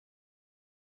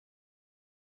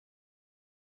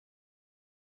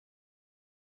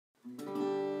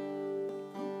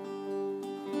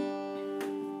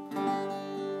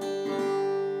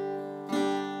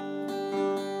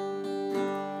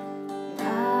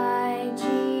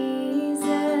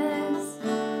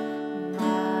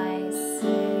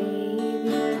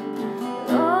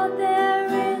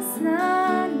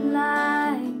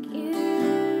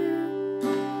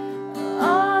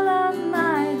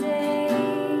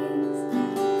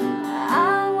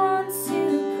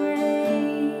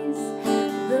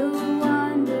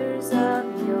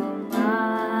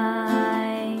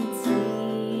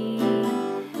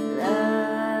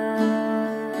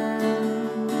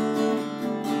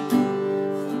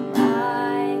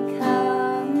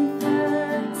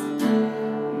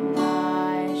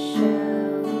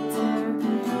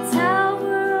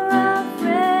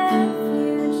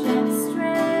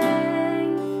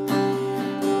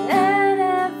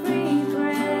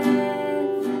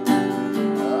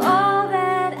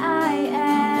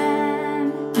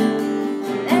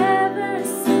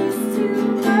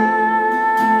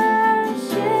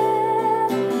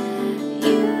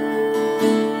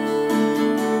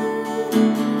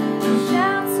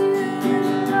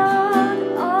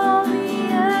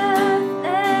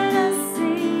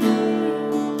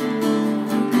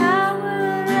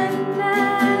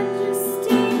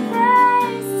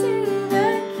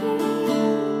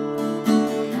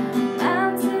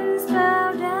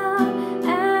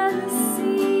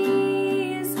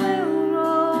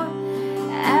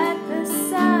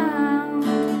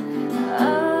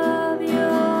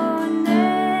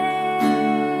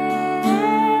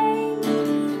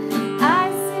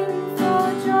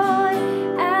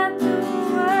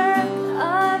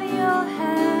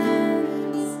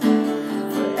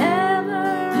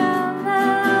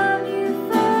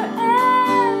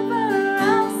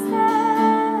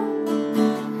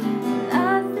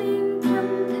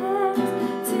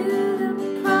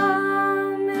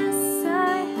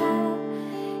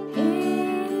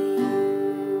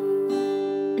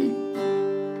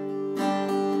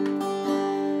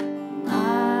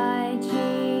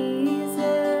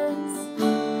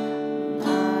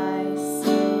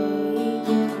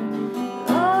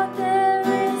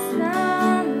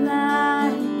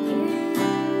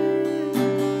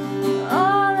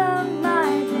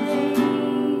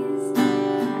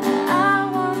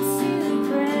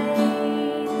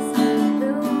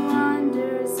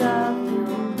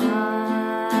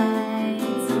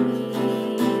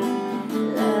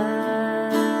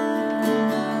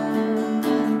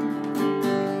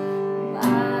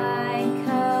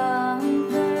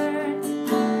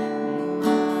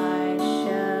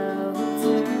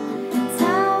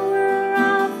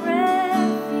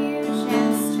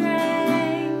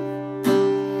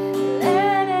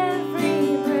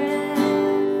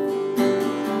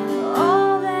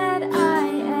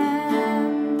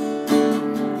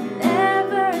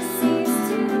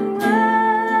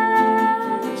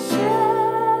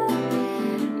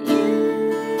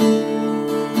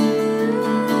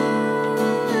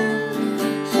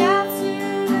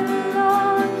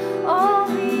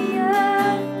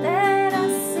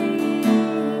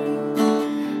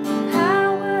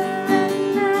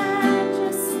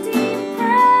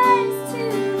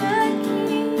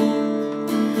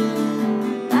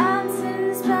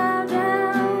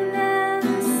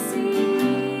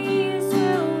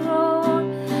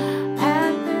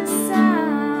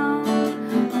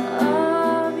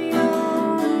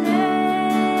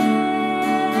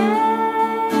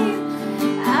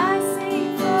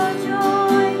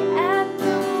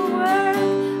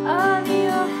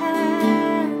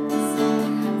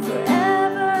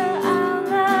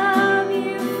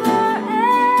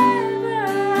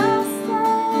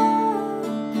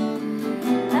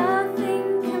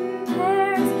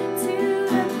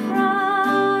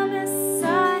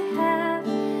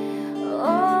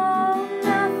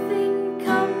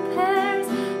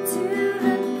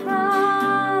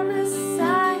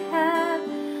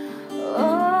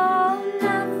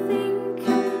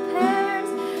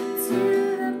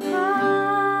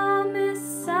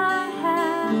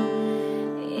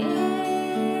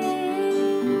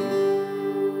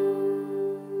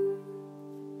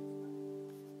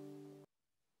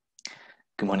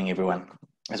Good morning, everyone.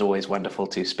 As always, wonderful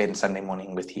to spend Sunday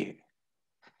morning with you.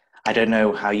 I don't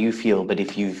know how you feel, but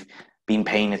if you've been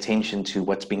paying attention to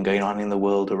what's been going on in the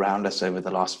world around us over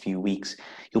the last few weeks,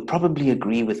 you'll probably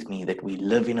agree with me that we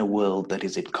live in a world that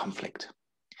is in conflict.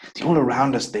 See, all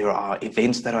around us, there are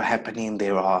events that are happening,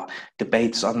 there are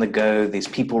debates on the go, there's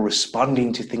people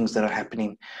responding to things that are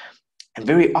happening, and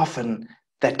very often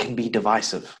that can be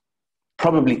divisive.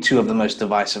 Probably two of the most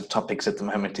divisive topics at the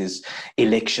moment is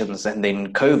elections and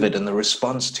then COVID and the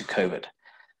response to COVID.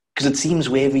 Because it seems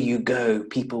wherever you go,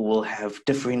 people will have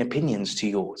differing opinions to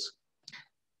yours.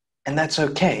 And that's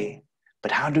okay,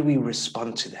 but how do we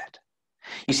respond to that?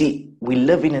 You see, we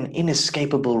live in an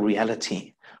inescapable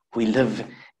reality. We live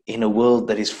in a world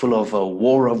that is full of a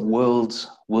war of worlds,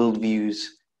 worldviews,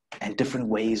 and different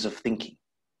ways of thinking.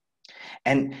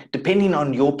 And depending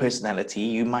on your personality,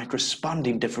 you might respond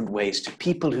in different ways to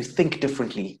people who think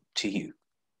differently to you.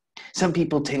 Some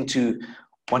people tend to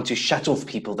want to shut off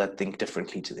people that think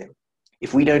differently to them.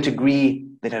 If we don't agree,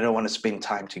 then I don't want to spend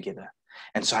time together.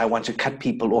 And so I want to cut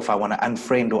people off. I want to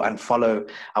unfriend or unfollow.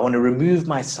 I want to remove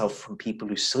myself from people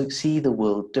who see the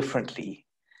world differently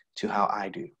to how I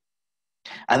do.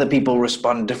 Other people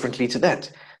respond differently to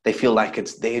that. They feel like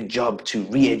it's their job to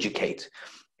re-educate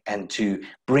and to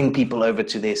bring people over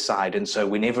to their side. And so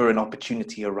whenever an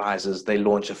opportunity arises, they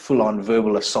launch a full-on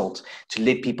verbal assault to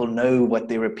let people know what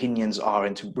their opinions are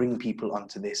and to bring people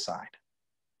onto their side.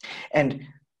 And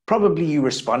probably you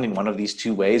respond in one of these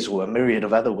two ways or a myriad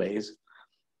of other ways.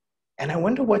 And I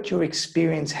wonder what your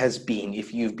experience has been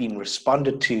if you've been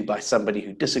responded to by somebody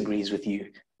who disagrees with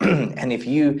you. And if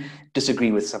you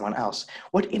disagree with someone else,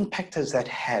 what impact has that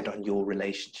had on your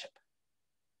relationship?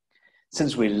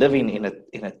 Since we're living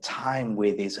in a time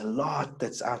where there's a lot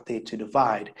that's out there to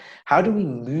divide, how do we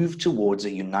move towards a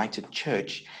united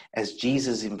church as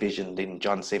Jesus envisioned in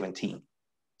John 17?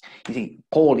 You see,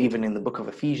 Paul, even in the book of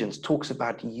Ephesians, talks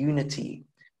about unity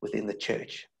within the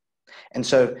church. And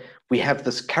so we have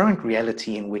this current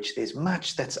reality in which there's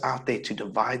much that's out there to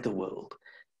divide the world,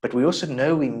 but we also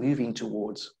know we're moving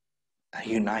towards a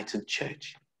united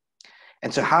church.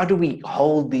 And so how do we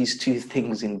hold these two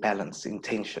things in balance, in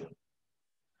tension?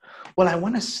 Well, I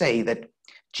want to say that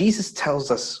Jesus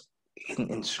tells us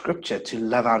in Scripture to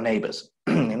love our neighbors.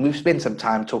 And we've spent some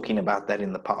time talking about that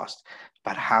in the past,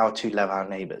 about how to love our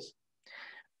neighbors.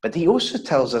 But he also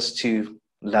tells us to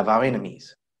love our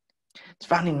enemies. It's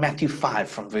found in Matthew 5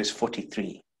 from verse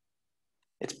 43.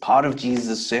 It's part of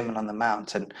Jesus' Sermon on the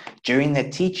Mount. And during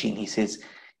that teaching, he says,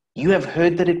 "You have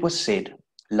heard that it was said,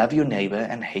 'Love your neighbor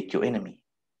and hate your enemy.'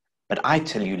 But I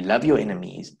tell you, love your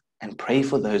enemies and pray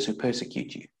for those who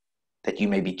persecute you, that you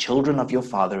may be children of your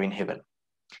Father in heaven.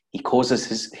 He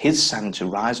causes his sun to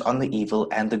rise on the evil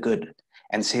and the good,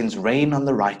 and sends rain on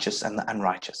the righteous and the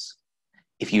unrighteous.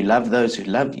 If you love those who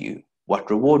love you, what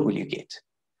reward will you get?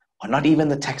 Are not even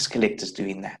the tax collectors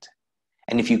doing that?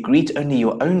 And if you greet only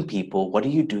your own people, what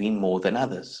are you doing more than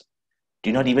others?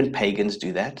 Do not even pagans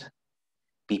do that?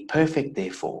 Be perfect,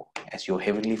 therefore, as your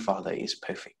heavenly Father is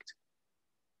perfect."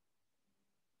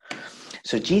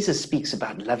 So Jesus speaks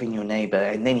about loving your neighbor,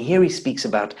 and then here he speaks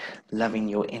about loving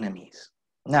your enemies.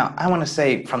 Now, I want to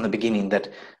say from the beginning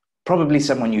that probably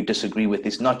someone you disagree with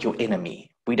is not your enemy.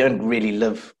 We don't really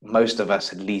live, most of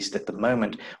us at least at the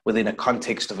moment, within a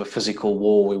context of a physical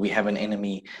war where we have an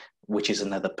enemy, which is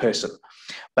another person.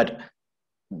 But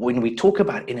when we talk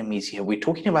about enemies here, we're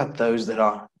talking about those that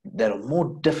are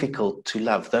more difficult to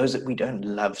love, those that we don't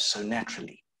love so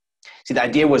naturally. See, the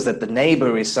idea was that the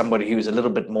neighbor is somebody who is a little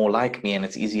bit more like me and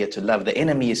it's easier to love. The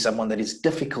enemy is someone that is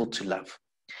difficult to love.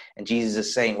 And Jesus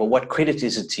is saying, well, what credit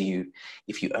is it to you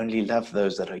if you only love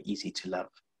those that are easy to love?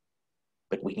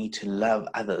 But we need to love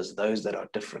others, those that are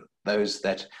different, those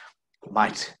that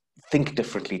might think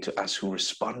differently to us, who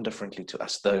respond differently to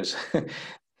us, those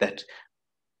that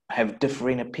have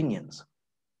differing opinions.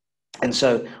 And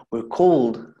so we're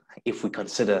called, if we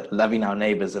consider loving our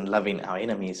neighbors and loving our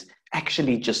enemies,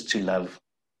 actually just to love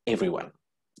everyone.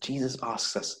 Jesus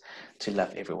asks us to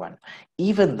love everyone,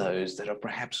 even those that are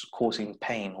perhaps causing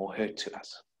pain or hurt to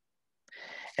us.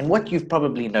 And what you've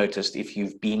probably noticed if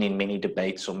you've been in many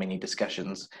debates or many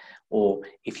discussions, or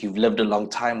if you've lived a long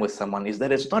time with someone, is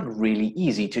that it's not really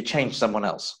easy to change someone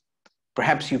else.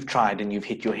 Perhaps you've tried and you've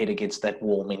hit your head against that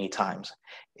wall many times.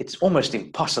 It's almost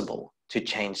impossible to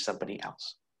change somebody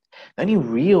else. The only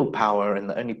real power and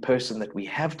the only person that we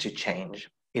have to change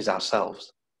is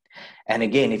ourselves. And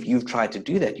again, if you've tried to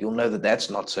do that, you'll know that that's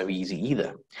not so easy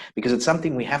either, because it's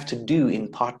something we have to do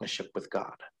in partnership with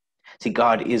God. See,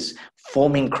 God is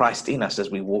forming Christ in us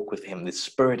as we walk with him. The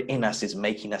Spirit in us is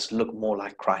making us look more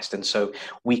like Christ. And so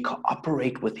we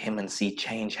cooperate with him and see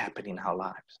change happen in our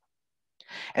lives.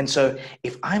 And so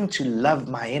if I'm to love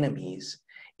my enemies,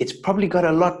 it's probably got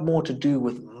a lot more to do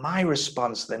with my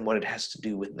response than what it has to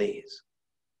do with theirs.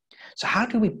 So how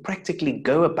do we practically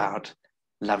go about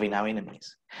loving our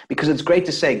enemies? Because it's great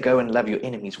to say, go and love your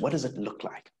enemies. What does it look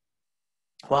like?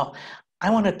 Well, I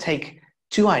want to take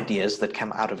two ideas that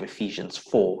come out of Ephesians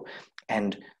 4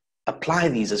 and apply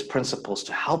these as principles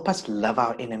to help us love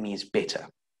our enemies better.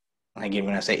 And again,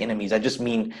 when I say enemies, I just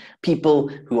mean people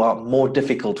who are more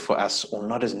difficult for us or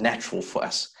not as natural for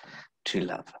us to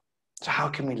love. So how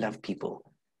can we love people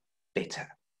better?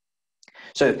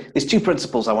 So there's two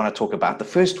principles I want to talk about. The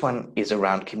first one is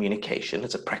around communication.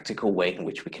 It's a practical way in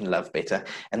which we can love better.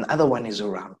 And the other one is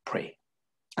around prayer.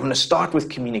 I'm going to start with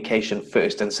communication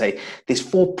first and say there's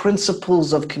 4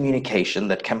 principles of communication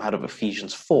that come out of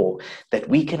Ephesians 4 that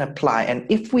we can apply. And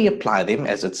if we apply them,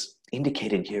 as it's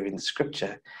indicated here in the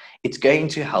scripture, it's going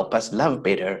to help us love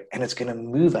better and it's going to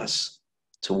move us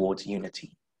towards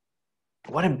unity.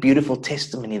 What a beautiful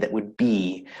testimony that would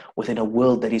be within a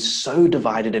world that is so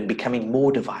divided and becoming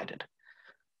more divided,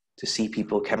 to see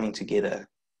people coming together,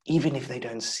 even if they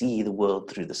don't see the world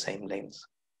through the same lens.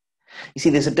 You see,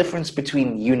 there's a difference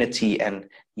between unity and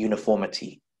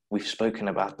uniformity. We've spoken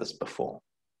about this before.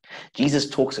 Jesus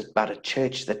talks about a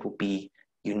church that will be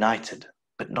united,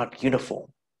 but not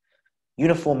uniform.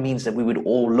 Uniform means that we would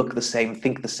all look the same,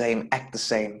 think the same, act the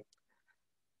same.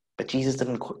 But Jesus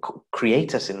didn't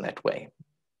create us in that way.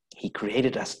 He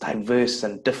created us diverse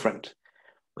and different,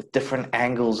 with different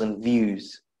angles and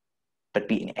views, but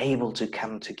being able to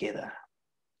come together.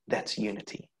 That's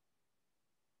unity.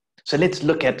 So let's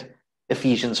look at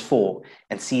Ephesians 4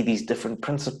 and see these different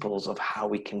principles of how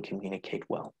we can communicate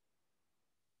well.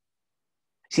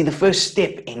 See, the first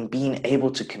step in being able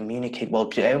to communicate well,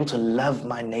 be able to love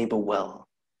my neighbor well,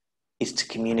 is to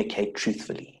communicate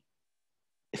truthfully.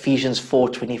 Ephesians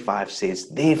 4:25 says,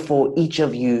 "Therefore each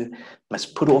of you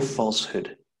must put off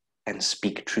falsehood and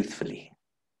speak truthfully."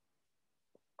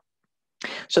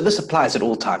 So this applies at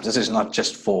all times. This is not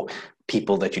just for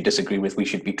people that you disagree with. We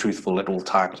should be truthful at all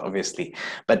times, obviously.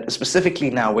 But specifically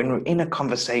now, when we're in a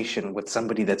conversation with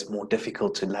somebody that's more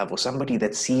difficult to love or somebody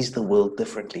that sees the world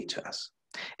differently to us,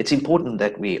 it's important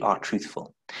that we are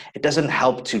truthful. It doesn't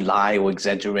help to lie or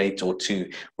exaggerate or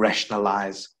to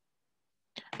rationalize.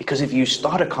 Because if you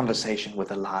start a conversation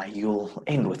with a lie, you'll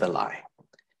end with a lie.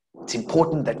 It's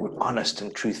important that we're honest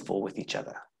and truthful with each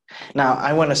other. Now,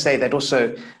 I want to say that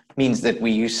also means that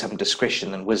we use some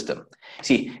discretion and wisdom.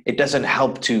 See, it doesn't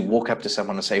help to walk up to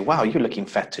someone and say, "Wow, you're looking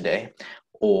fat today,"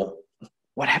 or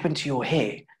 "What happened to your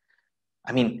hair?"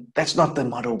 I mean, that's not the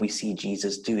model we see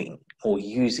Jesus doing or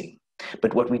using.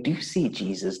 But what we do see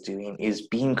Jesus doing is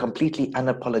being completely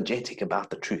unapologetic about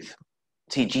the truth.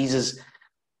 See, Jesus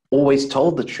always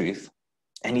told the truth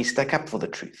and he stuck up for the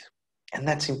truth. And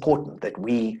that's important, that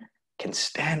we can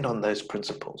stand on those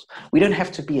principles. We don't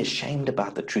have to be ashamed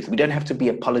about the truth. We don't have to be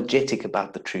apologetic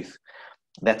about the truth.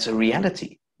 That's a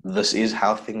reality. This is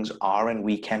how things are, and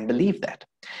we can believe that.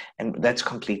 And that's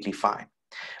completely fine.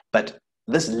 But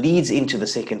this leads into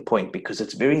the second point, because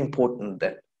it's very important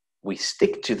that we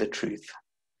stick to the truth,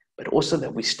 but also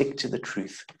that we stick to the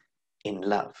truth in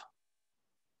love.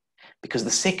 Because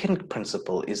the second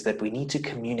principle is that we need to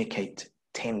communicate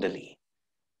tenderly.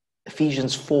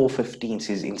 Ephesians 4:15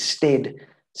 says, "Instead,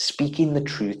 speaking the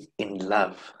truth in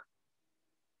love."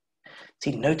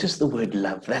 See, notice the word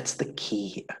love. That's the key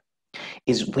here.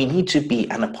 Is we need to be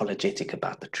unapologetic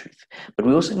about the truth, but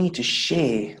we also need to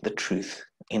share the truth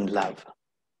in love.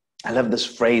 I love this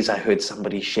phrase I heard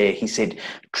somebody share. He said,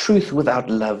 "Truth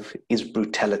without love is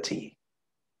brutality,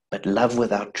 but love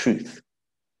without truth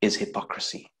is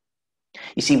hypocrisy."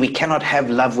 You see, we cannot have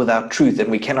love without truth, and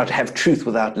we cannot have truth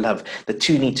without love. The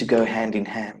two need to go hand in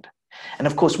hand. And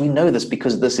of course, we know this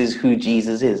because this is who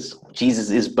Jesus is. Jesus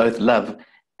is both love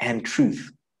and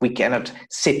truth. We cannot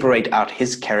separate out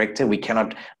his character. We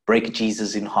cannot break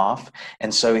Jesus in half.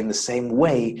 And so in the same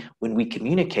way, when we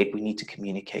communicate, we need to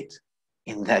communicate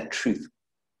in that truth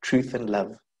and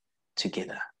love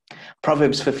together.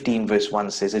 Proverbs 15 verse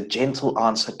 1 says, "A gentle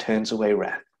answer turns away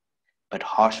wrath, but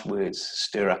harsh words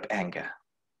stir up anger."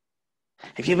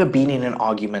 Have you ever been in an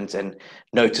argument and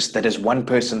noticed that as one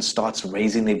person starts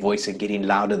raising their voice and getting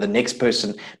louder, the next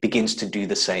person begins to do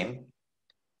the same?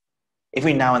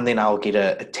 Every now and then I'll get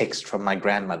a text from my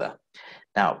grandmother.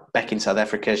 Now, back in South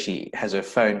Africa, she has her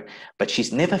phone, but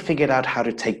she's never figured out how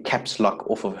to take caps lock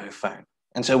off of her phone.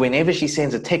 And so whenever she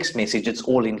sends a text message, it's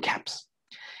all in caps.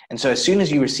 And so as soon as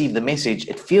you receive the message,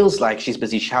 it feels like she's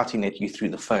busy shouting at you through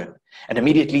the phone. And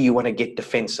immediately you want to get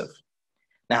defensive.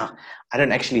 Now, I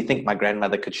don't actually think my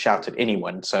grandmother could shout at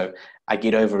anyone, so I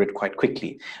get over it quite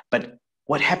quickly. But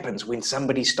what happens when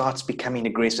somebody starts becoming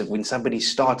aggressive, when somebody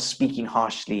starts speaking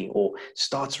harshly or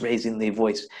starts raising their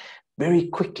voice? Very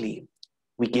quickly,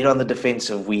 we get on the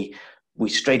defensive, we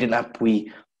straighten up,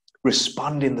 we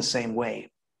respond in the same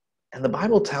way. And the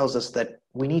Bible tells us that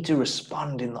we need to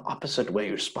respond in the opposite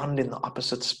way, respond in the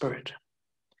opposite spirit.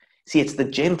 See, it's the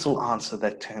gentle answer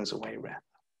that turns away wrath.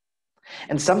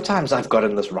 And sometimes I've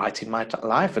gotten this right in my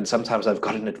life, and sometimes I've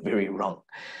gotten it very wrong.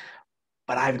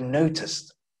 But I've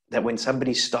noticed that when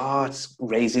somebody starts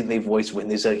raising their voice, when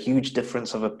there's a huge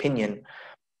difference of opinion,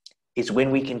 is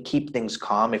when we can keep things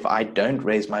calm. If I don't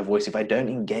raise my voice, if I don't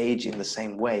engage in the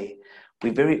same way,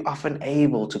 we're very often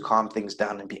able to calm things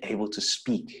down and be able to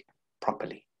speak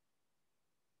properly.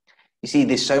 You see,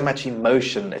 there's so much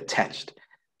emotion attached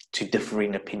to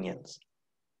differing opinions.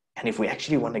 And if we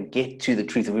actually want to get to the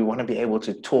truth, if we want to be able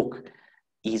to talk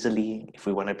easily, if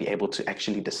we want to be able to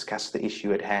actually discuss the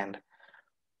issue at hand,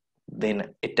 then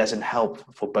it doesn't help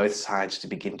for both sides to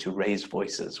begin to raise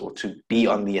voices or to be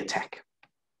on the attack.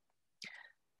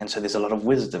 And so there's a lot of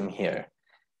wisdom here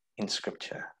in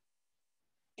Scripture.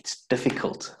 It's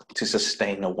difficult to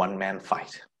sustain a one-man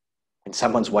fight. When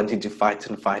someone's wanting to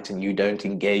fight and you don't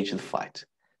engage the fight,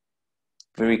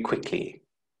 very quickly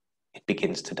it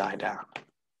begins to die down.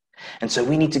 And so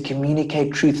we need to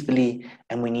communicate truthfully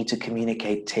and we need to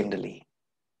communicate tenderly.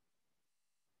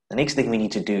 The next thing we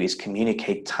need to do is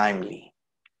communicate timely,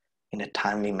 in a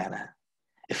timely manner.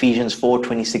 Ephesians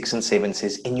 4:26-7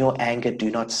 says, "In your anger do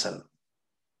not sin.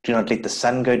 Do not let the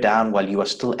sun go down while you are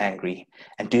still angry,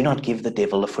 and do not give the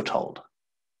devil a foothold."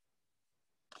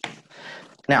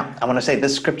 Now, I want to say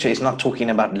this scripture is not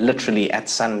talking about literally at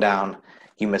sundown,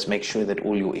 you must make sure that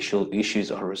all your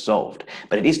issues are resolved.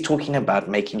 But it is talking about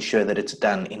making sure that it's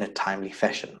done in a timely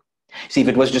fashion. See, if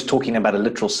it was just talking about a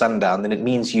literal sundown, then it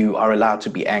means you are allowed to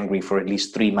be angry for at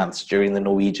least 3 months during the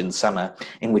Norwegian summer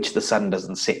in which the sun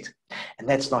doesn't set. And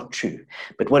that's not true.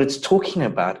 But what it's talking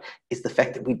about is the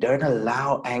fact that we don't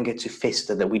allow anger to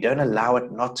fester, that we don't allow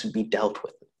it not to be dealt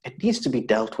with. It needs to be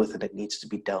dealt with, and it needs to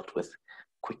be dealt with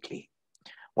quickly.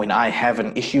 When I have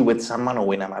an issue with someone or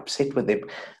when I'm upset with them,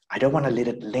 I don't want to let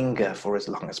it linger for as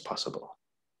long as possible.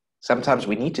 Sometimes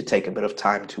we need to take a bit of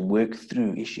time to work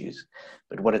through issues.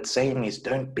 But what it's saying is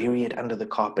don't bury it under the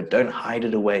carpet. Don't hide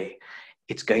it away.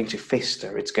 It's going to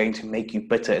fester. It's going to make you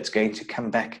bitter. It's going to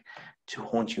come back to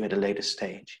haunt you at a later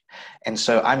stage. And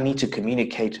so I need to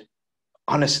communicate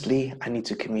honestly. I need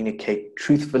to communicate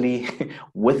truthfully,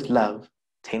 with love,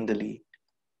 tenderly,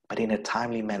 but in a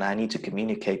timely manner. I need to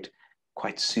communicate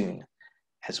quite soon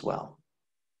as well.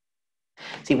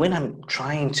 See, when I'm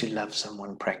trying to love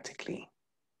someone practically,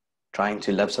 trying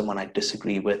to love someone I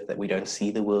disagree with, that we don't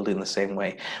see the world in the same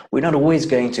way, we're not always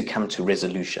going to come to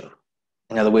resolution.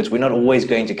 In other words, we're not always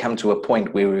going to come to a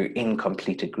point where we're in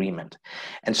complete agreement.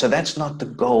 And so that's not the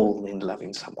goal in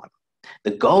loving someone.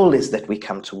 The goal is that we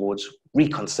come towards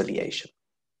reconciliation.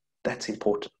 That's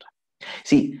important.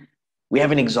 See, we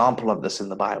have an example of this in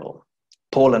the Bible.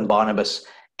 Paul and Barnabas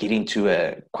get into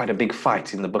quite a big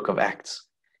fight in the book of Acts.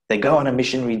 They go on a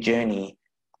missionary journey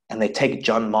and they take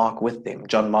John Mark with them.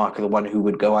 John Mark, the one who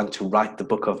would go on to write the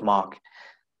book of Mark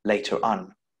later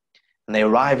on. And they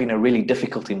arrive in a really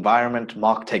difficult environment.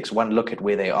 Mark takes one look at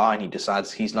where they are and he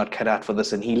decides he's not cut out for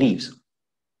this and he leaves.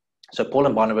 So Paul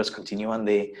and Barnabas continue on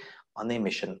their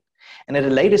mission. And at a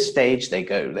later stage,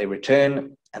 they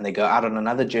return and they go out on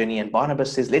another journey. And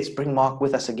Barnabas says, "Let's bring Mark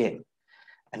with us again."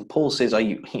 And Paul says, are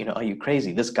you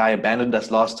crazy? This guy abandoned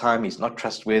us last time. He's not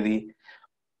trustworthy.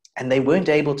 And they weren't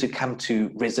able to come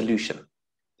to resolution.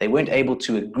 They weren't able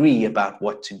to agree about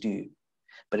what to do.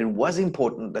 But it was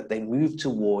important that they moved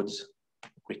towards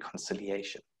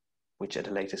reconciliation, which at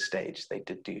a later stage they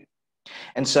did do.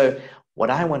 And so what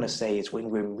I want to say is when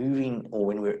we're moving or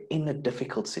when we're in a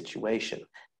difficult situation,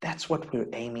 that's what we're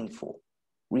aiming for,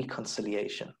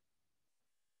 reconciliation.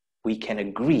 We can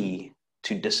agree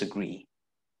to disagree.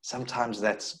 Sometimes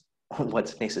that's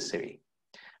what's necessary.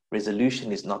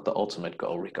 Resolution is not the ultimate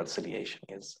goal. Reconciliation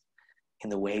is, in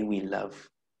the way we love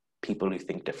people who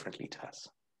think differently to us.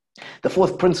 The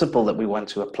fourth principle that we want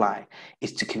to apply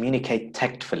is to communicate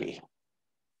tactfully.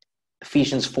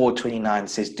 Ephesians 4:29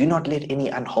 says, "Do not let any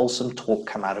unwholesome talk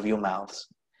come out of your mouths,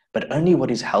 but only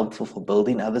what is helpful for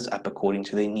building others up according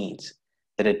to their needs,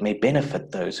 that it may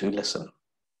benefit those who listen."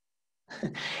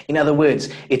 In other words,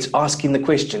 it's asking the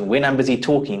question, when I'm busy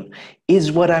talking, is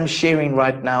what I'm sharing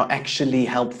right now actually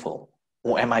helpful?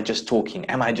 Or am I just talking?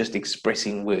 Am I just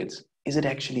expressing words? Is it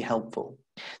actually helpful?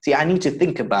 See, I need to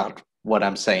think about what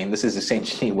I'm saying. This is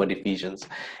essentially what Ephesians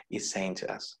is saying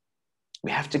to us.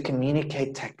 We have to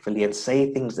communicate tactfully and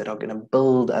say things that are going to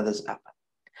build others up.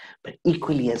 But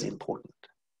equally as important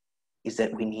is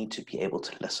that we need to be able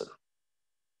to listen.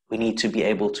 We need to be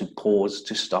able to pause,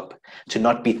 to stop, to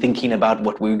not be thinking about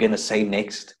what we're going to say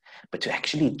next, but to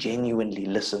actually genuinely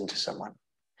listen to someone.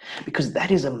 Because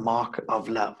that is a mark of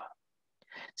love.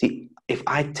 See, if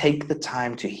I take the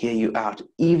time to hear you out,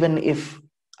 even if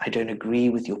I don't agree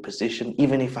with your position,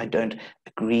 even if I don't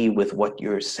agree with what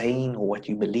you're saying or what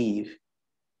you believe,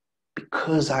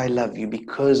 because I love you,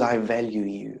 because I value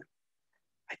you,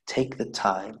 I take the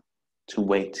time to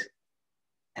wait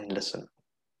and listen.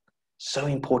 So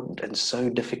important and so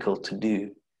difficult to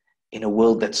do in a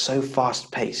world that's so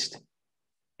fast-paced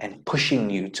and pushing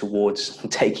you towards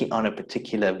taking on a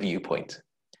particular viewpoint.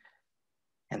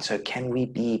 And so can we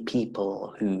be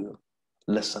people who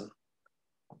listen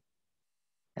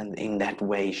and in that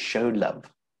way show love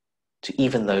to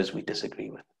even those we disagree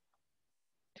with?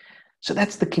 So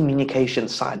that's the communication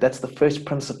side. That's the first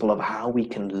principle of how we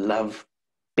can love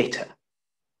better.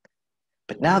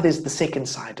 But now there's the second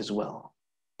side as well.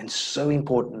 And so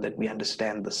important that we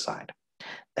understand this side.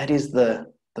 That is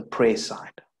the prayer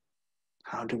side.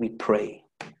 How do we pray?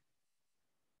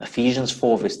 Ephesians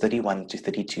 4 verse 31 to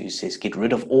 32 says, "Get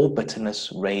rid of all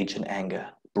bitterness, rage and anger,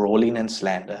 brawling and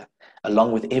slander,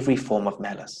 along with every form of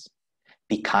malice.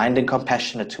 Be kind and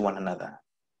compassionate to one another,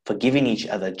 forgiving each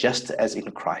other just as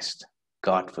in Christ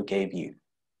God forgave you."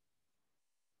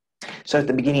 So at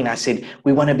the beginning I said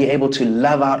we want to be able to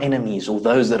love our enemies or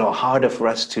those that are harder for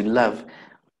us to love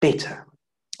better.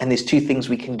 And there's two things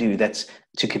we can do. That's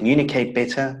to communicate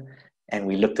better. And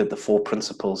we looked at the 4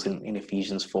 principles in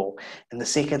Ephesians 4. And the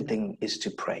second thing is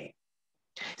to pray.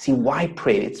 See, why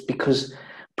pray? It's because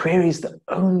prayer is the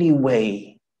only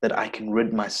way that I can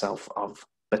rid myself of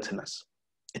bitterness.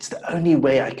 It's the only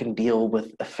way I can deal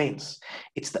with offense.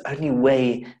 It's the only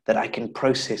way that I can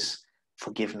process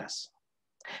forgiveness.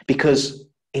 Because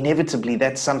inevitably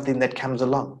that's something that comes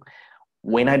along.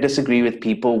 When I disagree with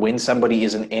people, when somebody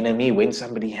is an enemy, when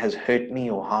somebody has hurt me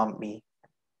or harmed me,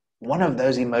 one of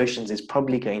those emotions is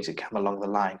probably going to come along the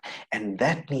line, and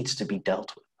that needs to be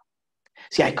dealt with.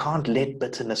 See, I can't let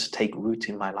bitterness take root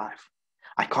in my life.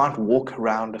 I can't walk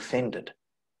around offended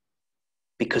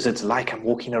because it's like I'm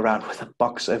walking around with a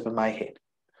box over my head.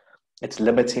 It's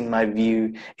limiting my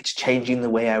view. It's changing the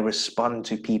way I respond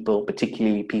to people,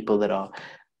 particularly people that are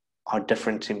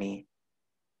different to me.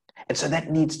 And so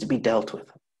that needs to be dealt with.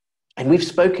 And we've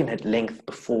spoken at length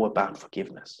before about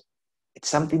forgiveness. It's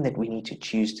something that we need to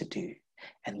choose to do.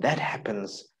 And that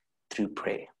happens through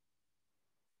prayer.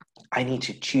 I need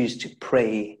to choose to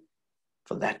pray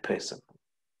for that person,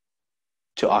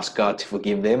 to ask God to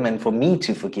forgive them and for me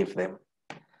to forgive them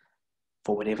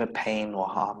for whatever pain or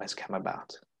harm has come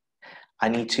about. I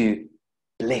need to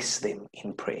bless them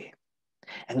in prayer.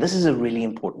 And this is a really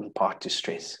important part to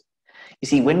stress. You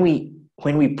see, when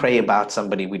we pray about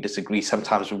somebody we disagree,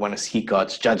 sometimes we want to see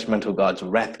God's judgment or God's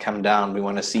wrath come down. We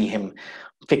want to see him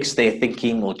fix their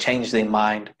thinking or change their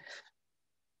mind.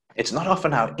 It's not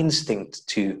often our instinct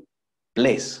to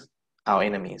bless our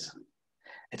enemies.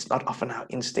 It's not often our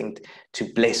instinct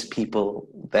to bless people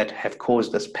that have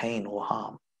caused us pain or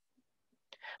harm.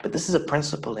 But this is a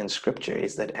principle in Scripture,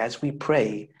 is that as we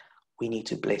pray, we need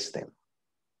to bless them.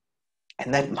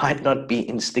 And that might not be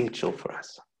instinctual for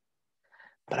us.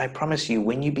 But I promise you,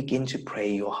 when you begin to pray,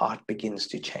 your heart begins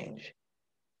to change.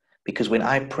 Because when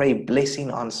I pray blessing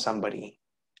on somebody,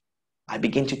 I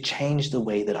begin to change the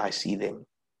way that I see them.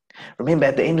 Remember,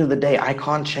 at the end of the day, I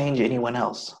can't change anyone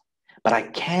else. But I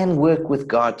can work with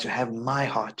God to have my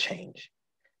heart change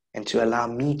and to allow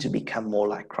me to become more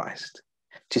like Christ,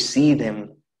 to see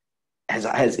them as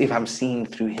if I'm seeing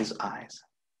through his eyes.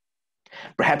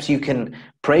 Perhaps you can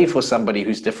pray for somebody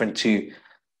who's different to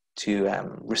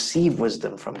receive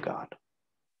wisdom from God,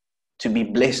 to be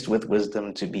blessed with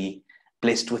wisdom, to be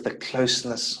blessed with a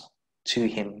closeness to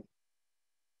him.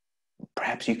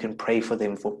 Perhaps you can pray for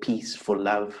them for peace, for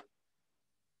love,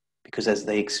 because as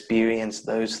they experience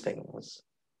those things,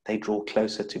 they draw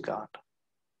closer to God.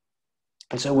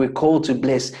 And so we're called to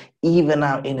bless even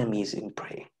our enemies in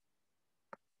prayer.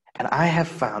 And I have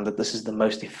found that this is the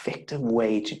most effective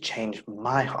way to change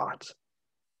my heart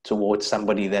towards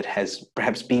somebody that has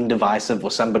perhaps been divisive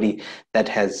or somebody that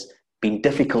has been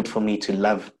difficult for me to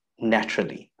love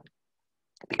naturally.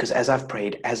 Because as I've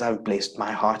prayed, as I've blessed,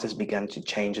 my heart has begun to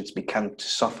change. It's begun to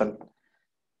soften.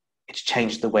 It's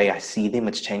changed the way I see them.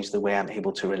 It's changed the way I'm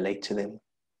able to relate to them.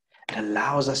 It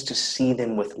allows us to see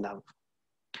them with love.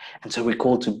 And so we're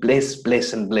called to bless,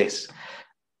 bless, and bless.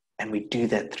 And we do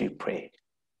that through prayer.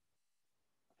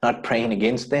 Not praying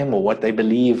against them or what they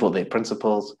believe or their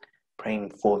principles,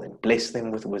 praying for them. Bless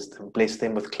them with wisdom. Bless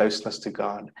them with closeness to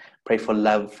God. Pray for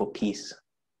love, for peace.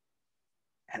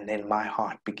 And then my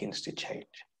heart begins to change.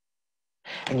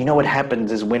 And you know what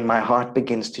happens is when my heart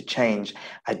begins to change,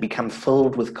 I become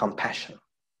filled with compassion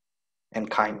and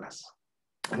kindness.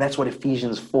 And that's what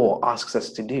Ephesians 4 asks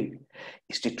us to do,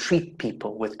 is to treat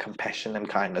people with compassion and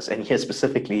kindness. And here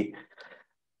specifically,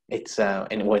 it's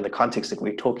in the context that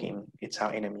we're talking, it's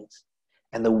our enemies.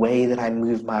 And the way that I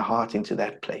move my heart into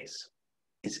that place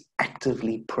is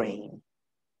actively praying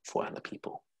for other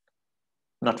people.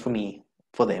 Not for me,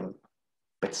 for them,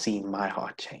 but seeing my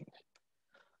heart change.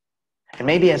 And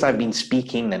maybe as I've been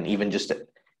speaking, and even just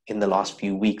in the last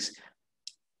few weeks,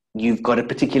 you've got a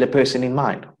particular person in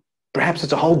mind. Perhaps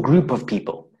it's a whole group of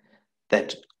people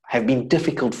that have been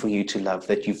difficult for you to love,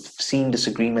 that you've seen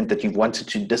disagreement, that you've wanted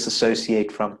to disassociate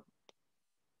from.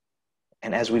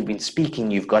 And as we've been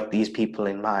speaking, you've got these people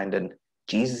in mind, and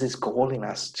Jesus is calling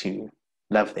us to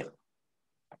love them.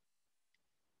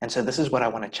 And so this is what I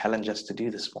want to challenge us to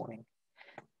do this morning,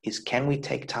 is can we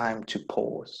take time to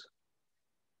pause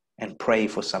and pray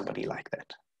for somebody like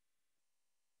that?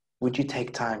 Would you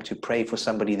take time to pray for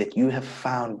somebody that you have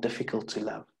found difficult to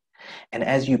love? And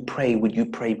as you pray, would you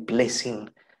pray blessing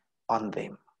on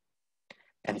them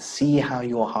and see how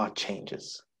your heart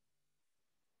changes?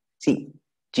 See,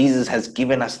 Jesus has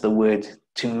given us the word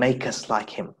to make us like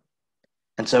him.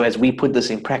 And so as we put this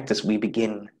in practice, we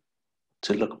begin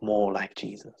to look more like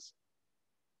Jesus.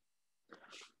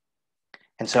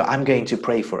 And so I'm going to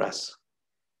pray for us.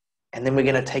 And then we're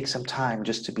going to take some time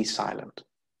just to be silent.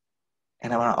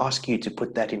 And I want to ask you to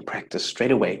put that in practice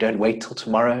straight away. Don't wait till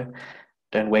tomorrow.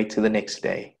 Don't wait till the next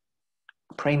day.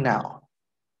 Pray now.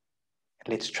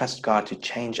 And let's trust God to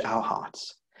change our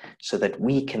hearts so that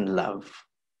we can love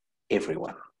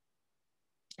everyone.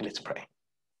 Let's pray.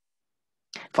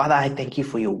 Father, I thank you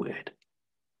for your word.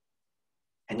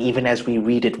 And even as we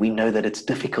read it, we know that it's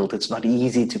difficult. It's not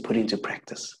easy to put into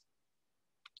practice.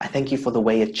 I thank you for the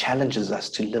way it challenges us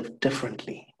to live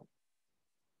differently.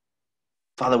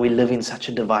 Father, we live in such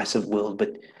a divisive world,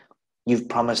 but you've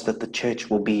promised that the church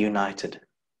will be united.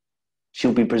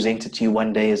 She'll be presented to you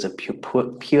one day as a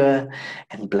pure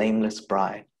and blameless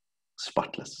bride,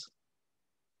 spotless.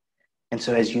 And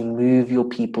so as you move your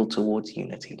people towards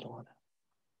unity, Lord,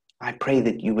 I pray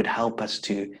that you would help us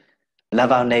to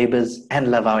love our neighbors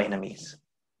and love our enemies,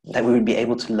 that we would be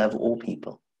able to love all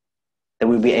people, that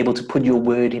we would be able to put your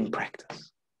word in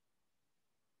practice.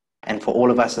 And for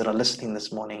all of us that are listening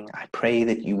this morning, I pray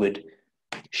that you would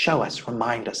show us,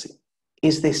 remind us,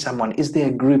 is there someone, is there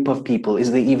a group of people,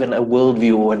 is there even a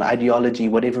worldview or an ideology,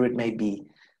 whatever it may be,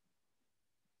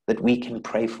 that we can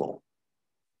pray for?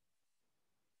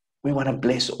 We want to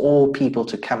bless all people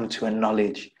to come to a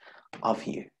knowledge of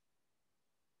you.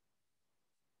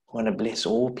 We want to bless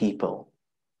all people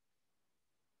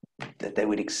that they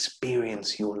would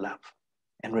experience your love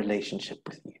and relationship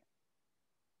with you.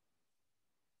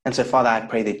 And so, Father, I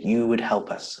pray that you would help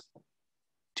us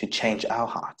to change our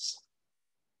hearts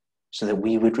so that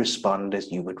we would respond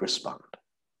as you would respond.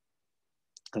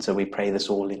 And so we pray this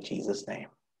all in Jesus' name.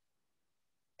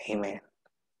 Amen.